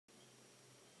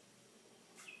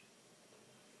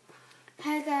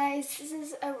guys, this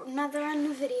is another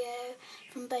random video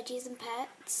from Budgies and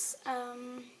Pets,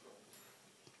 and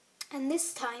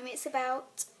this time it's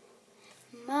about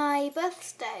my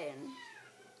birthstone,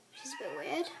 which is a bit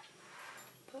weird,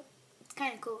 but it's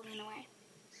kind of cool in a way.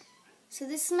 So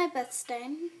this is my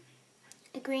birthstone,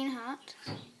 a green heart,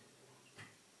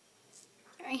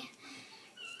 sorry,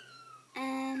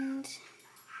 and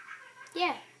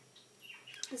yeah,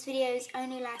 this video is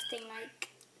only lasting like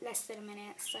less than a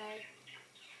minute, so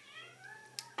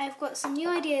I've got some new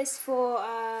ideas for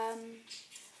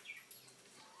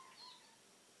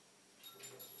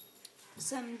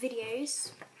some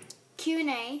videos,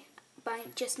 Q&A by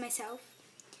just myself,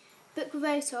 book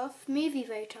vote off, movie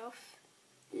vote off,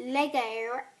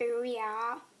 Lego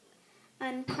area,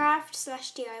 and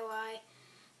craft/DIY,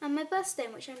 and my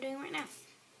birthstone, which I'm doing right now.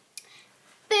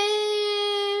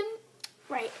 Boom!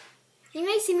 Right, you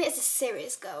may see me as a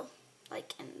serious girl,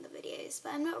 like in the videos,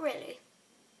 but I'm not really.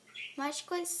 I'm actually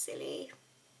quite silly.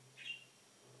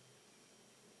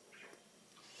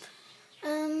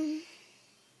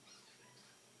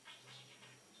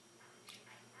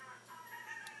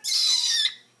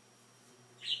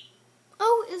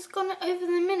 Oh, it's gone over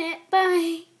the minute.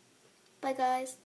 Bye. Bye, guys.